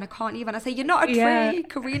can't leave and I can't leave. And I say, you're not a tree.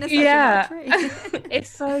 Karina says you're not a tree. It's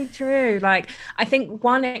so true. Like, I think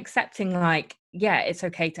one, accepting like, it's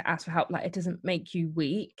okay to ask for help. Like, it doesn't make you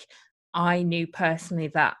weak. I knew personally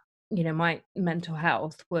that, you know, my mental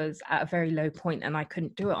health was at a very low point and I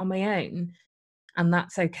couldn't do it on my own. And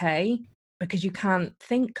that's okay, because you can't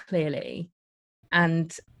think clearly.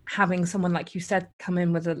 And having someone, like you said, come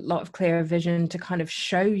in with a lot of clearer vision to kind of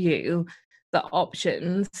show you the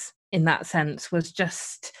options in that sense was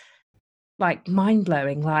just like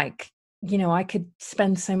mind-blowing. Like, you know, I could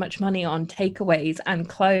spend so much money on takeaways and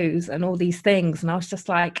clothes and all these things. And I was just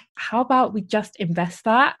like, how about we just invest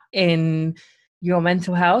that in your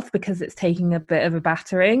mental health, because it's taking a bit of a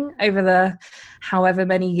battering over the however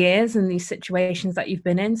many years and these situations that you've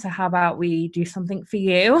been in. So how about we do something for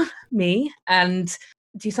you, me, and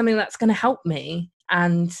do something that's going to help me?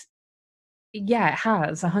 And it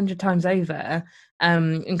has 100 times over,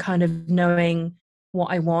 and kind of knowing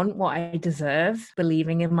what I want, what I deserve,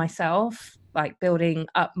 believing in myself, like building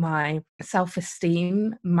up my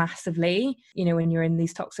self-esteem massively. You know, when you're in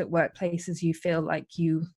these toxic workplaces, you feel like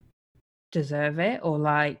you deserve it, or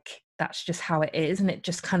like that's just how it is. And it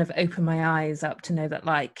just kind of opened my eyes up to know that,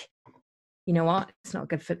 like, you know what, it's not a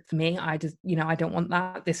good fit for me. I just, you know, I don't want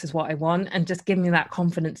that. This is what I want. And just give me that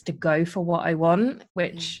confidence to go for what I want,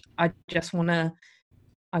 which I just want to,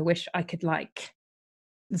 I wish I could like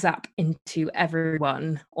zap into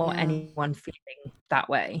everyone or anyone feeling that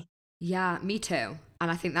way. Yeah, me too. And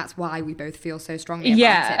I think that's why we both feel so strongly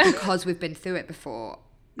about it, because we've been through it before.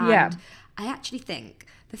 And I actually think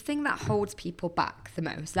the thing that holds people back the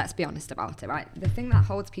most, let's be honest about it, right? The thing that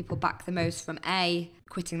holds people back the most from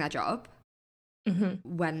quitting their job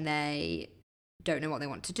when they don't know what they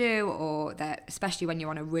want to do, or especially when you're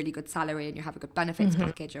on a really good salary and you have a good benefits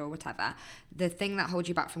package or whatever, the thing that holds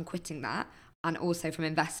you back from quitting that and also from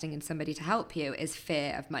investing in somebody to help you is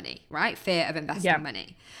fear of money, right? Fear of investing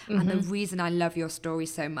money. And the reason I love your story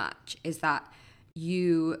so much is that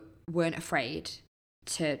you weren't afraid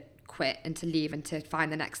to quit and to leave and to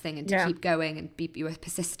find the next thing and to keep going, and you were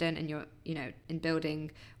persistent, and you're, you know, in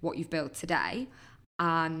building what you've built today,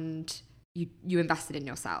 and you invested in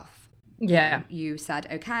yourself. You said,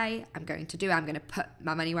 okay, I'm going to put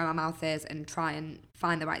my money where my mouth is and try and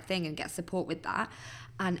find the right thing and get support with that.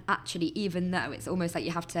 And actually, even though it's almost like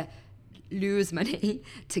you have to lose money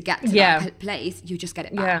to get to that place, you just get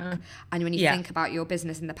it back. And when you think about your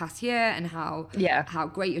business in the past year and how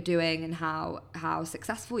great you're doing and how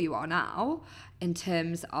successful you are now, in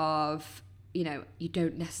terms of, you know, you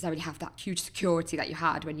don't necessarily have that huge security that you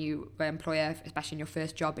had when you were an employer, especially in your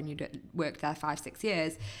first job and you worked there 5-6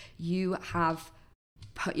 years. You have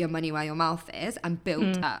put your money where your mouth is and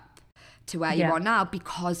built up to where you are now,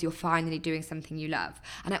 because you're finally doing something you love.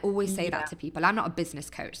 And I always say that to people. I'm not a business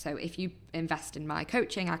coach, so if you invest in my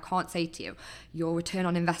coaching, I can't say to you, your return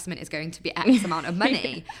on investment is going to be X amount of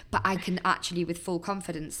money, but I can actually with full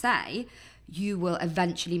confidence say, you will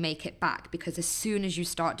eventually make it back, because as soon as you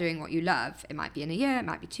start doing what you love, it might be in a year, it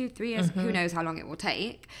might be 2-3 years, who knows how long it will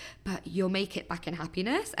take, but you'll make it back in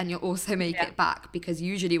happiness, and you'll also make it back, because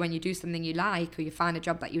usually when you do something you like, or you find a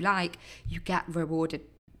job that you like, you get rewarded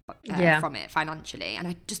from it financially.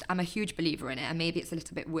 And I'm a huge believer in it, and maybe it's a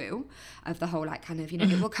little bit woo of the whole like kind of, you know,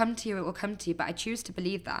 it will come to you, but I choose to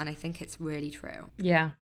believe that, and I think it's really true.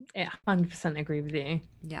 100% agree with you.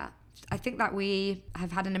 I think that we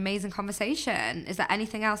have had an amazing conversation. Is there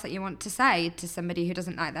anything else that you want to say to somebody who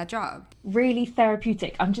doesn't like their job? Really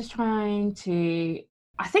therapeutic. I'm just trying to,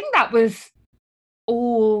 I think that was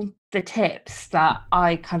all the tips that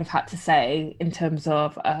I kind of had to say in terms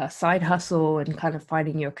of a side hustle and kind of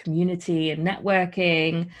finding your community and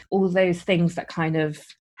networking, all those things that kind of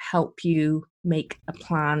help you make a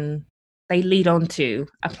plan they lead on to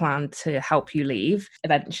a plan to help you leave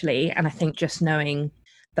eventually. And I think just knowing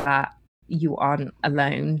that you aren't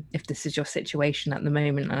alone if this is your situation at the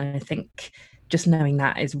moment, and I think just knowing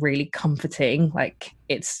that is really comforting. Like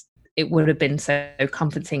it would have been so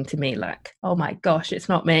comforting to me, like, oh my gosh, it's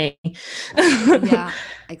not me. Yeah,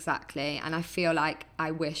 exactly. And I feel like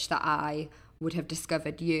I wish that I would have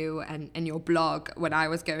discovered you and your blog when I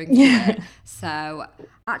was going through it. So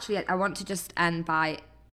actually, I want to just end by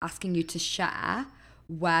asking you to share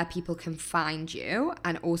where people can find you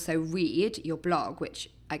and also read your blog, which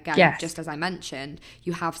again, just as I mentioned,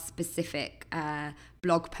 you have specific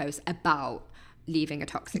blog posts about leaving a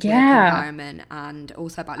toxic work environment and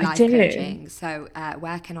also about life coaching. So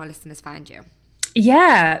where can our listeners find you?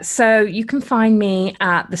 Yeah, so you can find me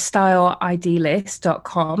at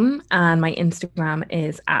thestyleidealist.com, and my Instagram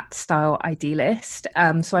is at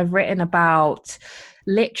styleidealist. So I've written about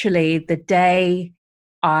literally the day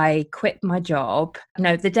I quit my job.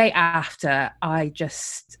 No, the day after, I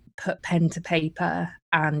just put pen to paper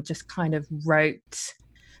and just kind of wrote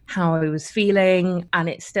how I was feeling. And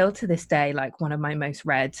it's still to this day like one of my most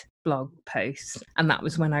read blog posts. And that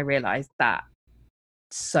was when I realized that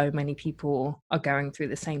so many people are going through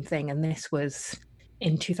the same thing. And this was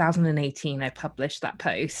in 2018 I published that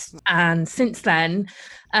post. And since then,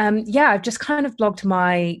 I've just kind of blogged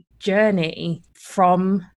my journey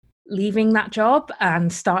from leaving that job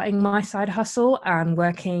and starting my side hustle and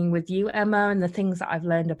working with you, Emma, and the things that I've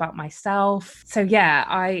learned about myself. So yeah,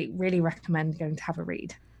 I really recommend going to have a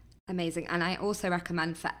read. Amazing. And I also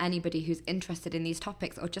recommend for anybody who's interested in these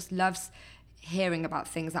topics or just loves hearing about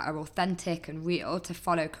things that are authentic and real to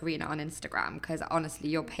follow Karina on Instagram, because honestly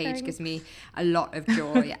your page gives me a lot of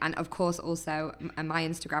joy. And of course also on my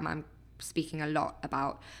Instagram I'm speaking a lot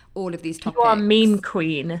about all of these topics. You are meme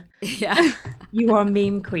queen. Yeah. You are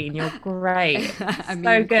meme queen. You're great. A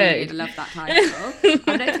meme queen. I love that title. I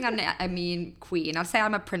don't think I'm a meme queen. I'd say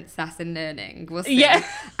I'm a princess in learning. We'll see. Yeah.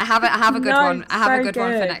 I have a good one. I have a good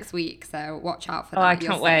one for next week, so watch out for that. I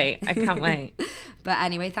can't wait. I can't wait. But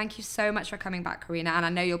anyway, thank you so much for coming back, Karina. And I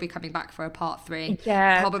know you'll be coming back for a part 3.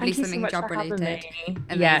 Yeah. Probably something job related.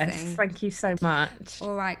 Yes. Thank you so much.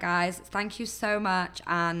 All right, guys. Thank you so much.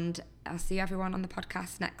 And I'll see everyone on the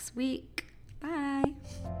podcast next week. Bye.